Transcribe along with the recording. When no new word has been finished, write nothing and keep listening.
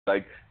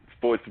like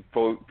sports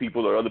for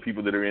people or other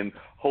people that are in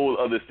whole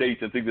other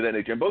states and things of that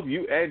nature. And both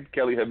you and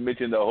Kelly have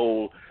mentioned the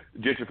whole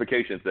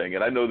gentrification thing.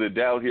 And I know that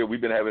down here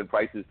we've been having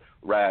prices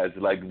rise.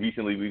 Like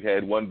recently we've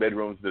had one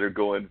bedrooms that are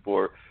going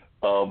for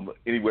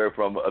anywhere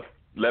from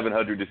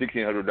 $1,100 to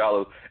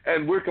 $1,600,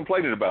 and we're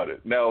complaining about it.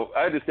 Now,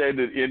 I understand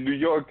that in New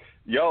York,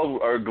 y'all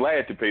are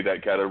glad to pay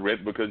that kind of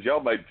rent because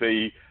y'all might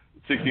pay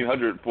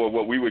 $1,600 for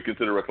what we would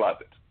consider a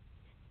closet.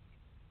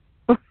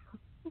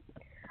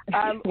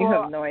 You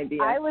have no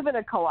idea. I live in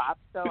a co-op,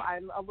 so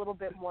I'm a little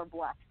bit more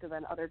blessed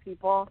than other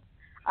people.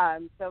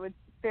 So it's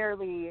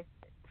fairly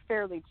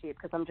cheap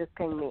because I'm just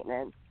paying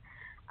maintenance.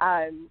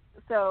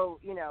 So,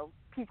 you know,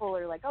 people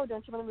are like, oh,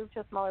 don't you want to move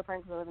to a smaller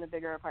apartment because I live in a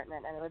bigger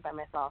apartment and I live by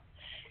myself?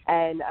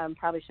 And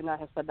probably should not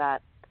have said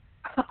that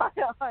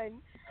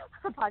on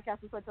a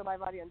podcast with such a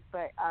live audience,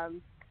 but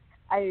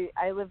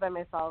I live by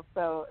myself.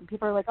 So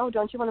people are like, oh,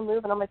 don't you want to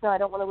move? And I'm like, no, I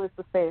don't want to lose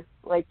the space.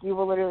 Like, you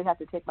will literally have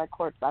to take my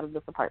corpse out of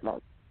this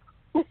apartment.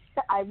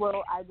 I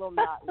will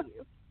not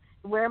leave.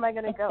 Where am I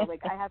going to go?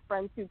 Like, I have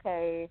friends who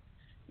pay,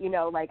 you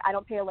know, like, I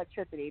don't pay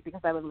electricity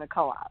because I live in a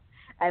co-op.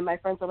 And my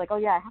friends are like, oh,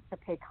 yeah, I have to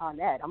pay Con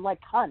Ed. I'm like,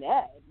 Con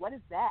Ed? What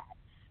is that?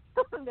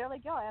 And they're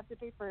like, yo, I have to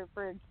pay for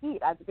heat.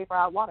 I have to pay for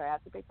hot water. I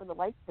have to pay for the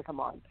lights to come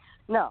on.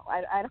 No,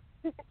 I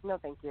don't. No,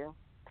 thank you.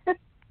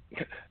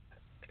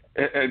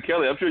 And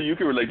Kelly, I'm sure you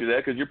can relate to that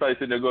because you're probably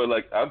sitting there going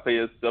like, I'm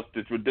paying stuff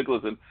that's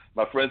ridiculous. And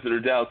my friends that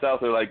are down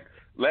south are like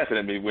laughing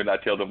at me when I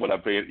tell them what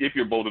I'm paying, if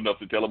you're bold enough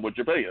to tell them what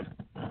you're paying.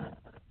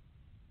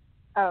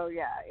 Oh,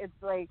 yeah. It's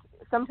like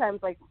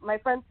sometimes like my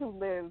friends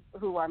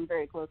who I'm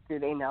very close to,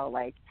 they know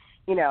like,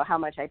 you know, how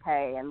much I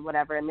pay and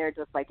whatever. And they're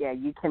just like, yeah,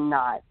 you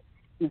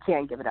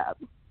can't give it up.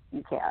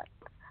 You can't.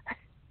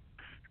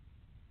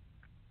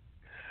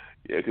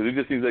 Yeah, because it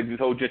just seems like this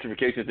whole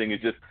gentrification thing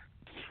is just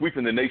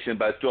sweeping the nation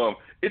by storm.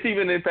 It's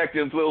even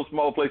impacting little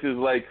small places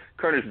like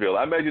Kernersville.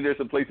 I imagine there's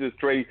some places,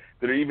 Trey,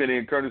 that are even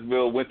in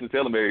Kernersville,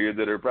 Winston-Salem area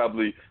that are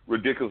probably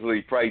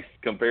ridiculously priced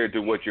compared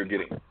to what you're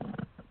getting.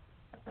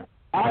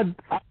 I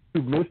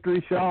do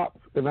mystery shops,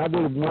 and I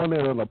did one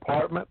in an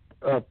apartment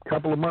a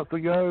couple of months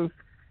ago,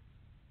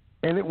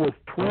 and it was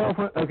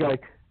 $1,200. Okay,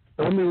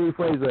 let me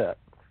rephrase that.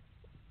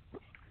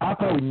 I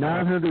pay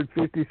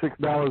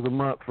 $956 a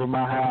month for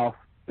my house,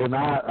 and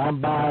I'm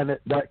buying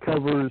it. That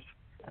covers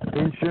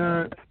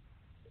insurance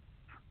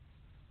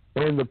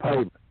and the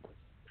payment.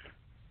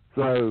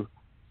 So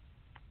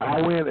I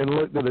went and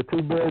looked at a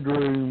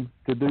 2-bedroom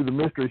to do the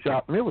mystery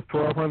shop, and it was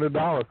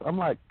 $1,200. I'm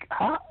like,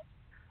 how?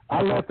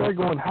 I left there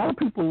going, how do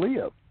people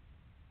live?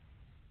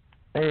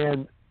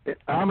 And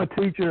I'm a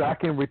teacher. I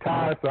can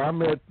retire, so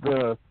I'm at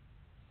the,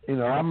 you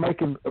know, I'm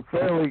making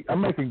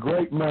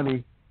great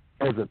money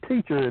as a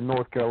teacher in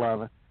North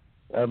Carolina.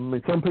 I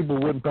mean, some people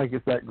wouldn't think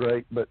it's that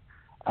great, but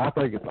I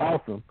think it's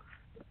awesome.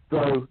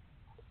 So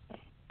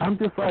I'm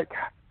just like,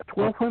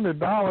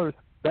 $1,200,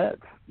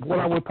 that's what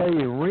I would pay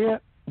in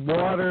rent,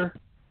 water,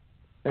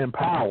 and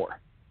power,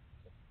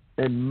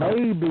 and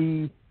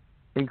maybe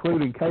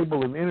including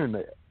cable and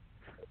internet.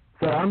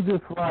 So I'm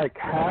just like,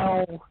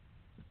 how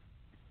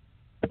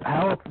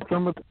are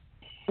some of them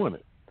doing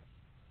it?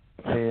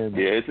 And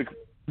yeah,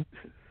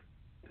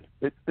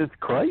 it's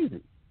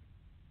crazy.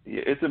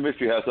 Yeah, it's a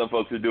mystery how some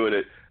folks are doing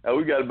it.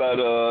 We got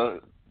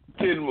about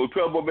 10 or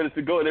 12 more minutes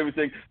to go and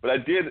everything, but I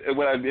did,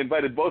 when I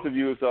invited both of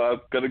you, so I'm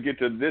going to get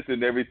to this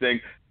and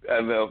everything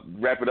and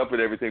wrap it up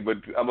and everything, but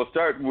I'm going to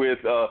start with,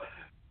 I'll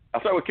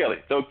start with Kelly.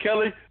 So,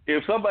 Kelly,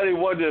 if somebody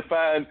wanted to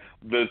find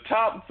the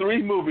top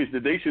 3 movies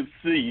that they should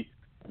see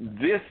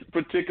this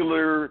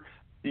particular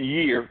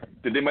year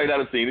that they might not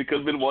have seen, it could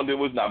have been one that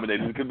was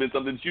nominated, it could have been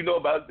something that you know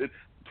about that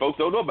folks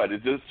don't know about.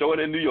 It's just showing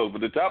in New York,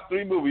 but the top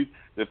 3 movies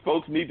that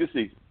folks need to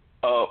see,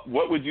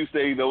 what would you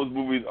say those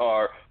movies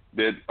are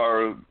that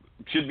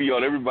should be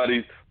on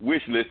everybody's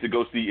wish list to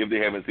go see if they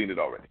haven't seen it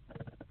already?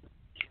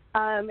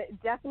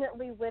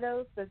 Definitely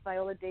Widows with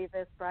Viola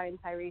Davis, Brian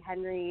Tyree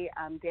Henry,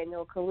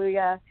 Daniel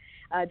Kaluuya,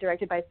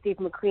 directed by Steve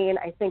McQueen.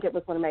 I think it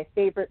was one of my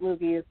favorite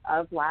movies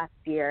of last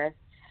year.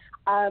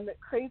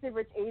 Crazy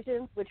Rich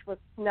Asians, which was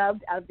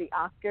snubbed out of the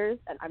Oscars,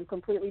 and I'm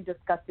completely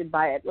disgusted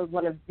by it. It was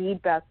one of the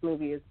best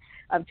movies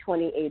of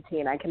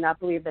 2018. I cannot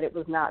believe that it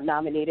was not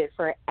nominated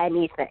for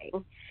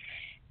anything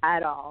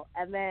at all.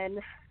 And then,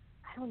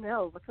 I don't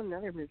know, what's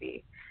another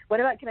movie? What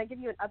about, can I give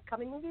you an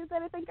upcoming movie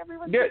that I think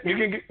everyone Yeah, you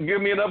can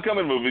give me an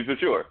upcoming movie for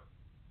sure.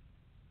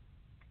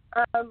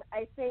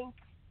 I think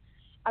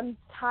I'm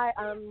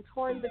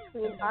torn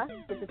between Us,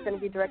 which is going to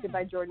be directed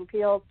by Jordan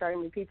Peele, starring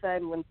Lupita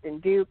and Winston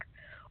Duke,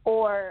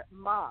 or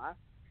Ma,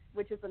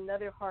 which is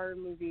another horror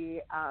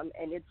movie,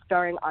 and it's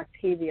starring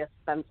Octavia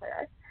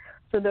Spencer.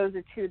 So those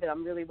are 2 that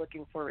I'm really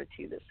looking forward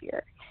to this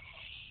year.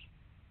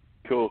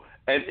 Cool.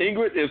 And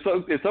Ingrid,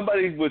 if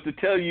somebody was to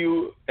tell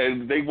you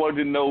and they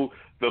wanted to know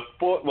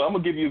I'm going to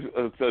give you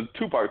a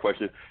 2-part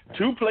question.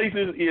 2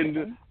 places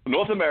in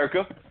North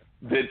America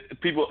that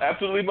people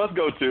absolutely must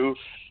go to,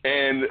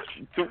 and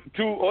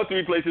 2 or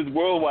 3 places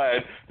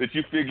worldwide that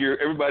you figure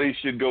everybody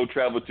should go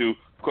travel to.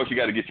 Of course, you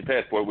got to get your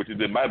passport, which has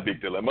been my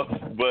big dilemma.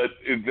 But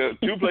the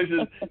 2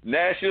 places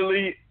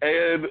nationally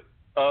and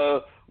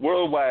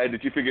worldwide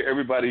that you figure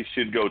everybody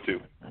should go to?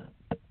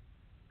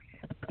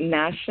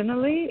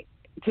 Nationally,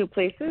 2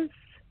 places.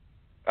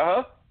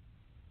 Uh-huh.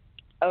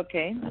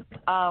 Okay.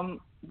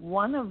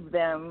 One of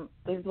them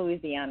is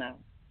Louisiana,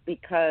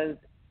 because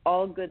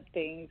all good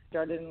things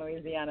started in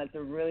Louisiana.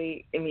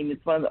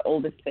 It's one of the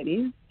oldest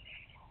cities,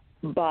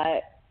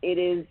 but it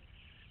is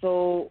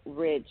so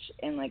rich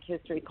in like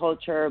history,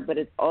 culture, but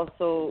it's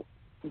also,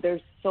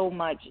 there's so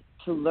much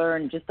to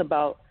learn just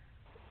about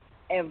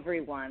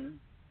everyone,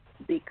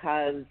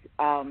 because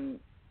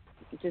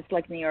just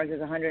like New York, there's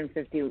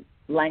 150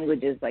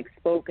 languages like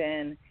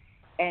spoken,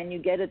 and you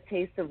get a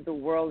taste of the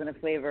world and a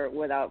flavor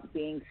without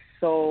being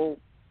so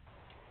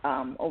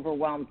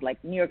overwhelmed.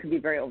 Like New York can be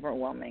very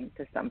overwhelming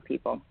to some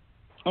people.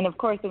 And of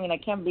course,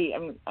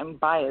 I'm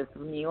biased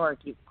from New York.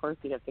 Of course,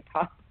 you have to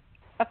come.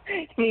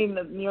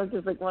 New York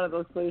is like one of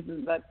those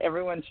places that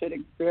everyone should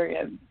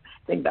experience.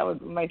 I think that was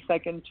my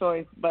second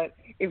choice. But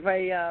if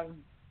I,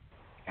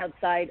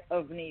 outside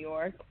of New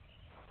York,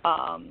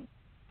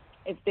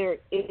 if there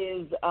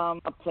is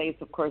a place,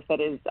 of course,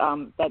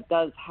 that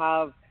does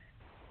have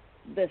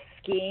the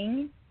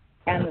skiing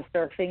and the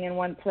surfing in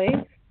one place,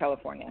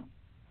 California.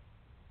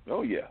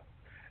 Oh, yeah.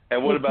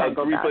 And what about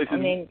 3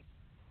 places?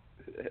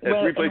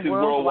 3 places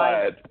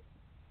worldwide.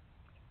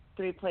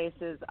 3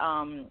 places.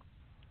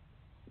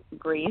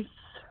 Greece.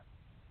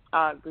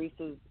 Greece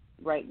is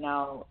right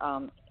now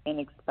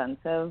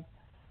inexpensive,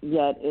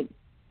 yet it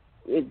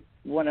is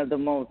one of the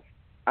most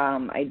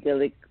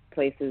idyllic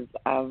places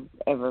I've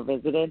ever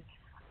visited.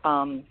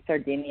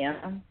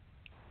 Sardinia,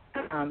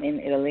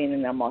 in Italy, and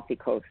in the Amalfi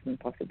Coast in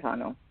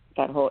Positano.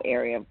 That whole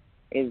area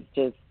is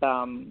just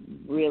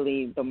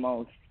really the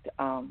most.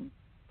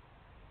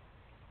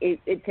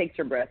 It takes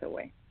your breath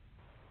away.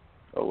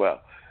 Oh,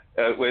 wow.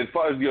 As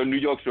far as your New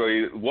York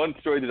story, one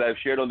story that I've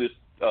shared on this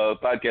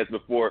podcast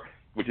before,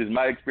 which is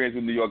my experience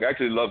with New York. I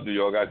actually love New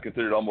York. I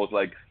consider it almost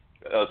like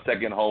a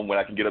second home when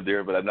I can get up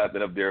there, but I've not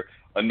been up there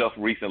enough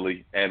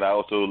recently. And I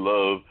also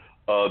love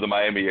the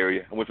Miami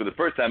area. I went for the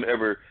first time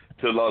ever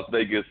to Las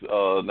Vegas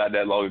not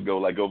that long ago,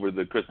 like over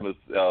the Christmas,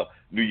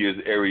 New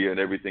Year's area and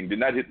everything. Did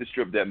not hit the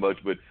Strip that much,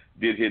 but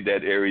did hit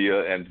that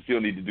area, and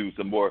still need to do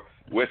some more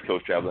West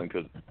Coast traveling,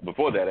 because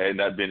before that I had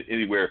not been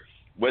anywhere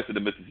west of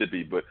the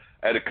Mississippi. But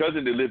I had a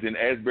cousin that lived in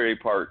Asbury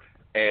Park,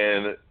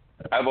 and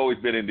I've always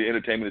been into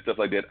entertainment and stuff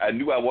like that. I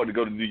knew I wanted to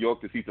go to New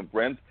York to see some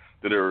friends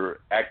that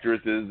are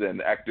actresses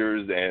and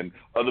actors and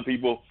other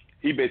people.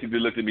 He basically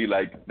looked at me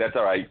like, that's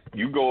all right.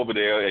 You go over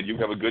there and you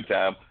have a good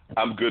time.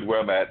 I'm good where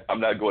I'm at. I'm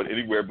not going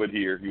anywhere but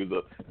here. He was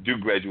a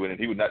Duke graduate, and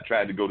he was not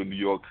trying to go to New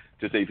York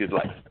to save his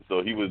life.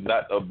 So he was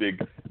not a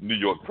big New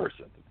York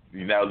person.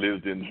 He now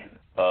lives in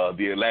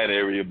the Atlanta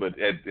area,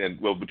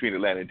 between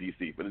Atlanta and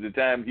D.C. But at the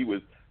time, he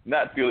was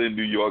not feeling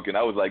New York, and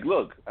I was like,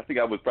 look, I think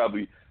I was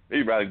probably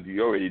maybe around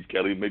your age,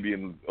 Kelly,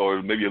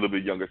 or maybe a little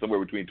bit younger,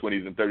 somewhere between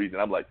 20s and 30s,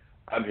 and I'm like,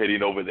 I'm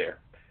heading over there.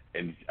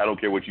 And I don't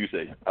care what you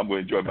say. I'm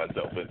going to enjoy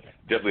myself, and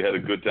definitely had a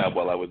good time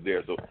while I was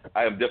there. So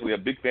I am definitely a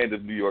big fan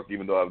of New York,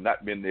 even though I've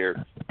not been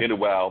there in a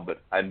while,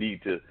 but I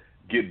need to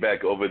get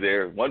back over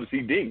there. Wanted to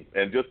see Dean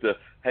and just to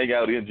hang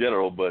out in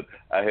general, but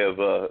I have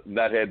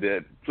not had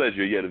that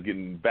pleasure yet of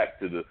getting back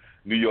to the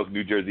New York,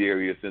 New Jersey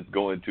area since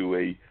going to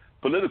a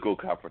political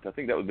conference. I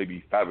think that was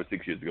maybe 5 or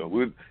 6 years ago.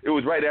 It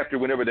was right after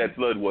whenever that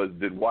flood was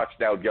that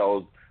washed out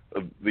y'all's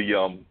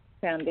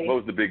Sandy. What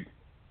was the big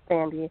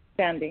Sandy.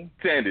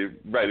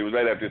 Right. It was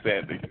right after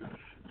Sandy.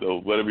 So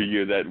whatever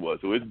year that was.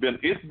 So it's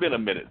been a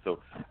minute. So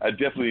I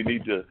definitely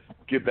need to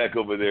get back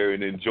over there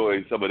and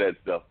enjoy some of that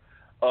stuff.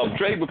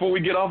 Trey, before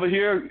we get off of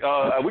here,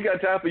 we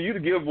got time for you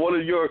to give one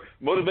of your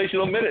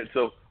motivational minutes.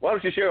 So why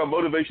don't you share a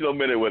motivational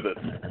minute with us?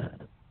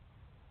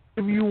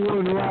 If you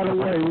want right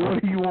away,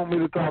 what do you want me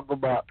to talk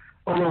about?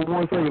 Hold on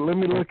 1 second. Let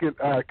me look at,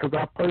 because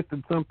I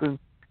posted something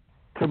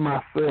to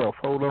myself.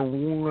 Hold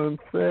on 1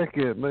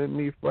 second. Let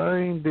me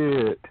find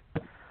it.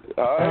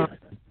 All right.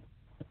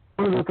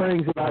 One of the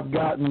things that I've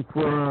gotten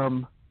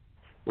from,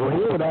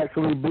 here would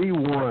actually be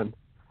one.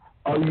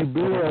 Are you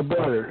bitter or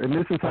better? And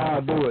this is how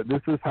I do it.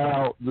 This is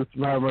how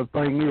my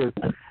thing is.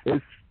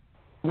 It's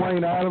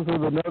Wayne Adams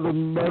with another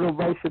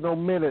motivational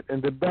minute.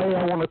 And today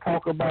I want to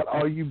talk about,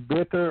 are you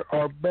bitter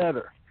or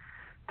better?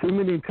 Too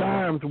many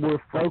times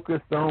we're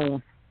focused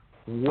on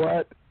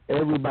what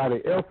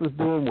everybody else is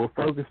doing. We're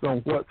focused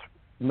on what's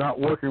not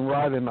working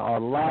right in our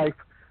life.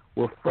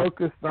 We're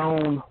focused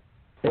on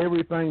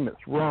everything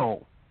that's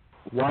wrong.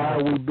 Why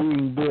are we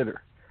being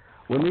bitter?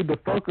 We need to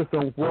focus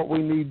on what we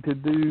need to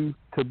do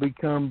to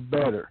become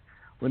better.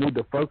 We need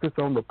to focus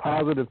on the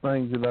positive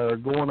things that are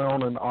going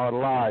on in our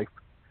life.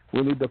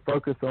 We need to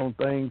focus on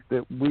things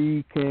that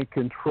we can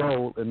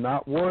control and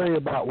not worry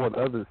about what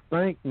others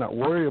think, not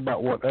worry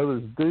about what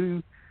others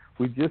do.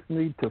 We just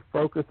need to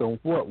focus on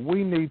what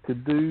we need to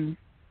do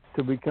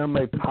to become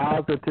a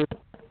positive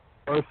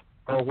person,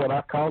 or what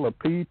I call a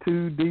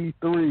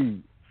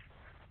P2D3.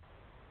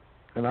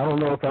 And I don't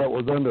know if that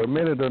was under a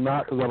minute or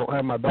not, because I don't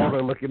have my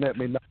daughter looking at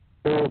me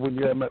when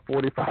you have them at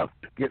 45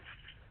 seconds.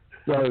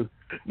 So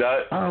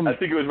No, I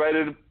think it was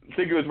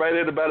right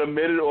at about a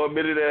minute or a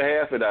minute and a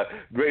half, and I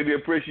greatly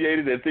appreciate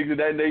it and things of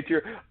that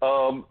nature.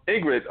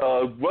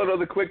 Ingrid, one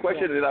other quick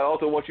question, and I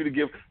also want you to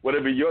give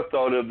whatever your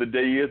thought of the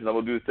day is, and I'm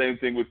gonna do the same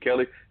thing with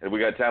Kelli. And if we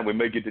got time, we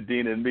may get to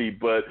Dean and me.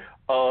 But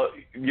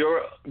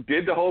you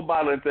did the whole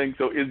modeling thing.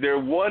 So, is there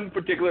one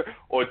particular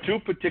or two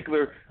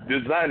particular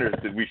designers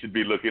that we should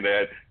be looking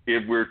at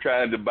if we're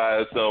trying to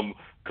buy some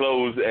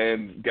clothes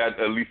and got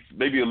at least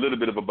maybe a little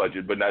bit of a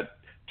budget, but not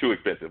too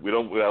expensive? I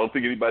don't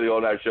think anybody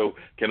on our show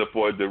can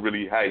afford the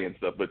really high-end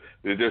stuff, but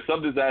there's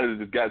some designers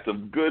that got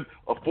some good,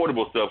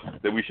 affordable stuff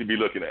that we should be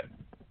looking at.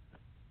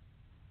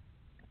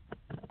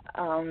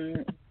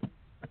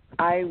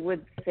 I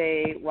would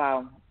say,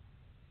 wow.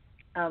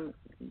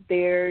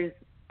 There's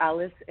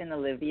Alice and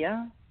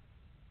Olivia.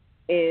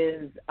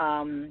 There's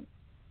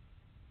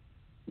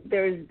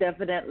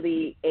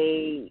definitely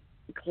a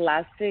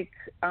classic.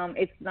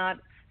 It's not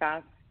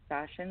fast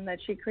fashion that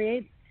she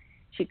creates.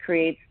 She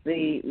creates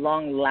the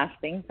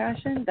long-lasting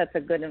fashion. That's a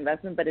good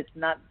investment, but it's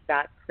not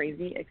that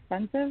crazy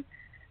expensive.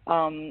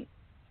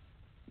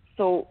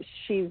 So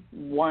she's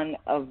one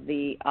of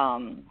the,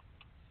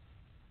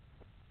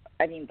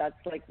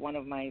 that's like one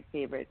of my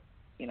favorite,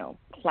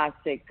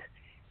 classic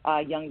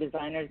young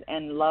designers,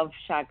 and love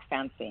Shack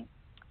Fancy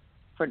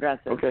for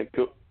dresses. Okay,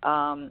 cool.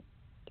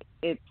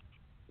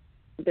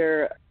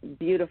 They're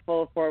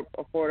beautiful,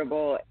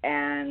 affordable,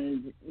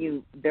 and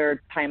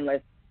they're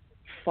timeless,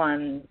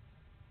 fun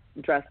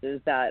dresses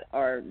that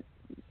are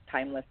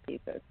timeless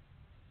pieces.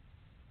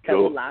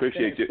 Cool.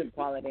 Appreciate you. Good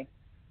quality.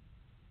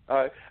 All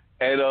right.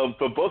 And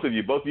for both of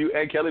you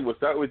and Kelli, we'll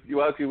start with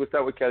you. Actually, we'll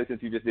start with Kelli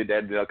since you just did that,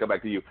 and then I'll come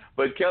back to you.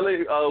 But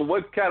Kelli,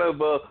 what kind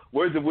of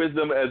words of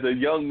wisdom as a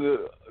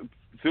young,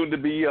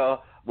 soon-to-be,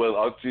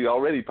 actually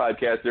already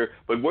podcaster,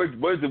 but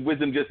words of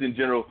wisdom just in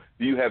general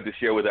do you have to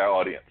share with our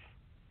audience?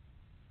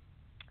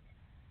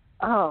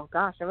 Oh,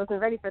 gosh, I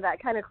wasn't ready for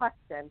that kind of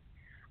question.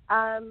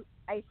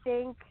 I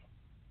think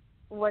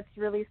what's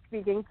really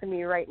speaking to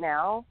me right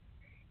now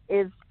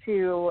is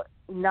to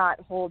not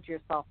hold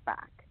yourself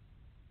back.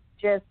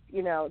 Just,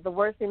 the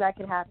worst thing that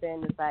could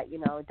happen is that,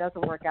 it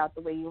doesn't work out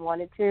the way you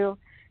want it to,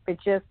 but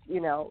just,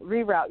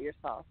 reroute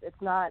yourself. It's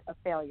not a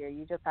failure.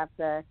 You just have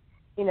to,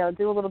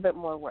 do a little bit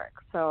more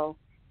work. So,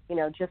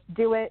 just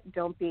do it.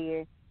 Don't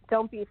be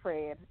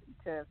afraid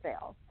to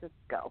fail. Just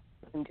go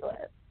and do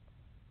it.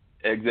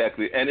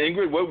 Exactly. And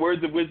Ingrid, what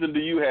words of wisdom do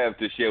you have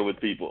to share with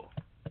people?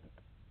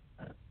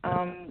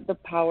 The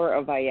power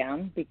of I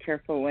am. Be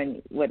careful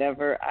when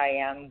whatever I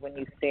am, when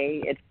you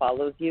say, it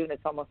follows you. And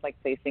it's almost like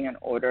placing an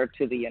order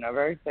to the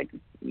universe. Like,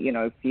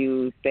 if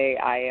you say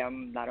I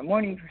am not a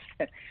morning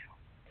person,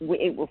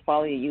 it will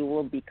follow you. You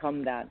will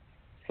become that.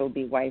 So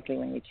be wisely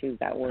when you choose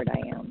that word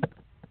I am.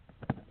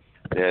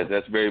 Yeah,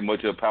 that's very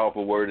much a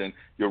powerful word, and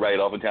you're right.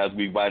 Oftentimes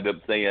we wind up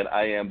saying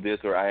I am this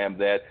or I am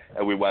that,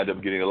 and we wind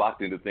up getting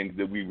locked into things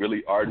that we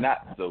really are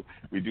not. So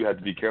we do have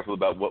to be careful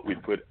about what we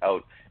put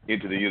out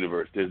into the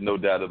universe. There's no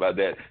doubt about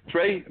that.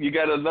 Trey, you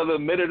got another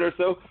minute or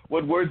so.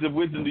 What words of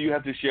wisdom do you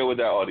have to share with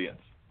our audience?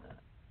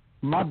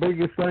 My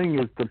biggest thing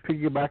is to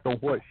piggyback on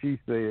what she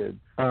said.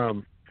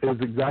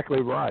 Is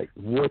exactly right.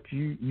 What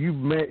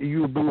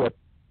you'll be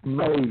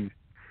amazed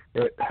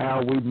at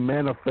how we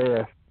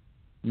manifest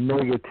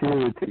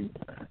negativity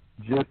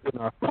just in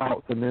our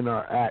thoughts and in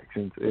our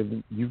actions,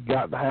 and you've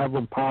got to have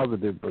them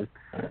positively.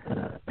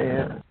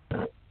 And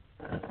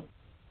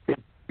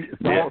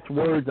thoughts,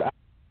 words,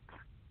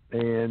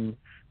 and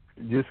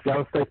just got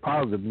to stay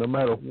positive no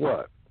matter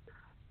what.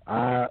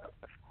 I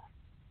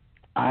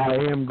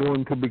am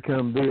going to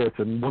become this,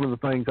 and one of the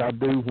things I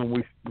do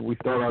when we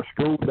start our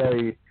school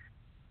day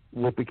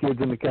with the kids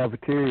in the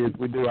cafeteria is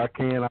we do I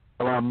can,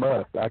 I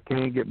must. I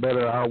can get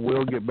better, I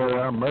will get better,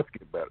 I must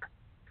get better.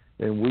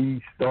 And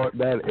we start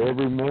that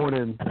every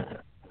morning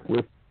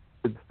with,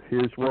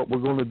 here's what we're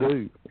going to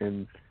do.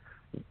 And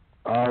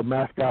our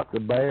mascot's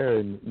a bear,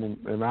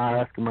 and I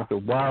ask them, I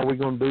said, why are we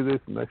going to do this?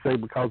 And they say,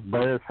 because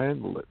bears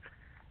handle it.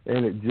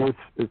 And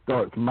it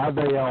starts my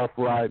day off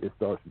right. It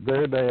starts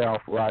their day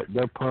off right.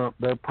 They're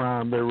pumped, they're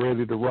primed, they're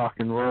ready to rock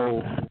and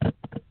roll.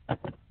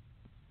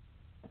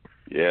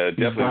 Yeah,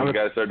 definitely. We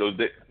got to start those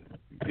days.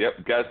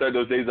 Yep, got to start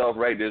those days off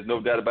right. There's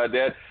no doubt about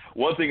that.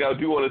 One thing I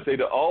do want to say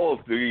to all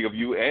three of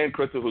you, and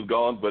Crystal, who's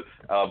gone, but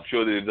I'm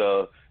sure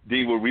that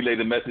Dean will relay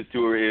the message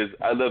to her, is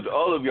I loved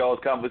all of y'all's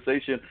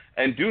conversation,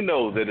 and do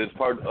know that as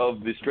part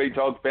of the Straight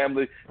Talk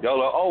family,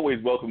 y'all are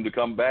always welcome to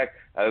come back.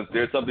 If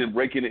there's something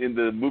breaking in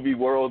the movie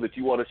world that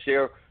you want to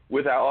share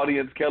with our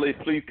audience, Kelli,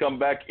 please come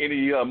back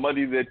any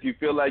Monday that you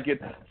feel like it.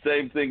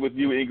 Same thing with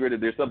you, Ingrid.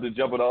 If there's something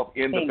jumping off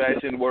in the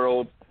fashion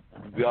world,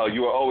 you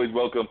are always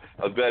welcome.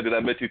 I'm glad that I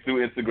met you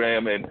through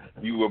Instagram, and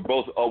you were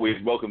both always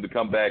welcome to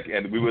come back.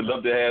 And we would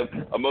love to have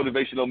a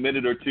motivational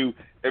minute or two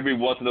every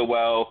once in a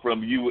while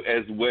from you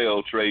as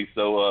well, Trey.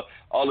 So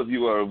all of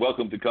you are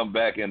welcome to come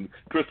back, and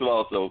Crystal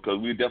also, because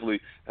we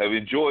definitely have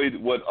enjoyed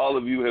what all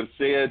of you have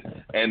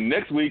said. And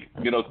next week,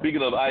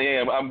 speaking of I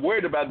am, I'm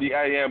worried about the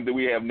I am that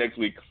we have next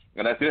week,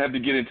 and I still have to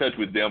get in touch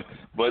with them.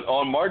 But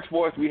on March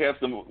 4th, we have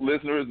some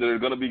listeners that are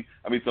going to be,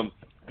 some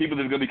people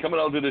that are going to be coming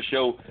onto the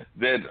show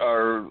that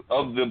are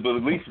of the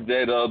belief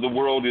that the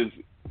world is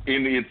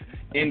in its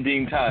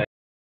ending time.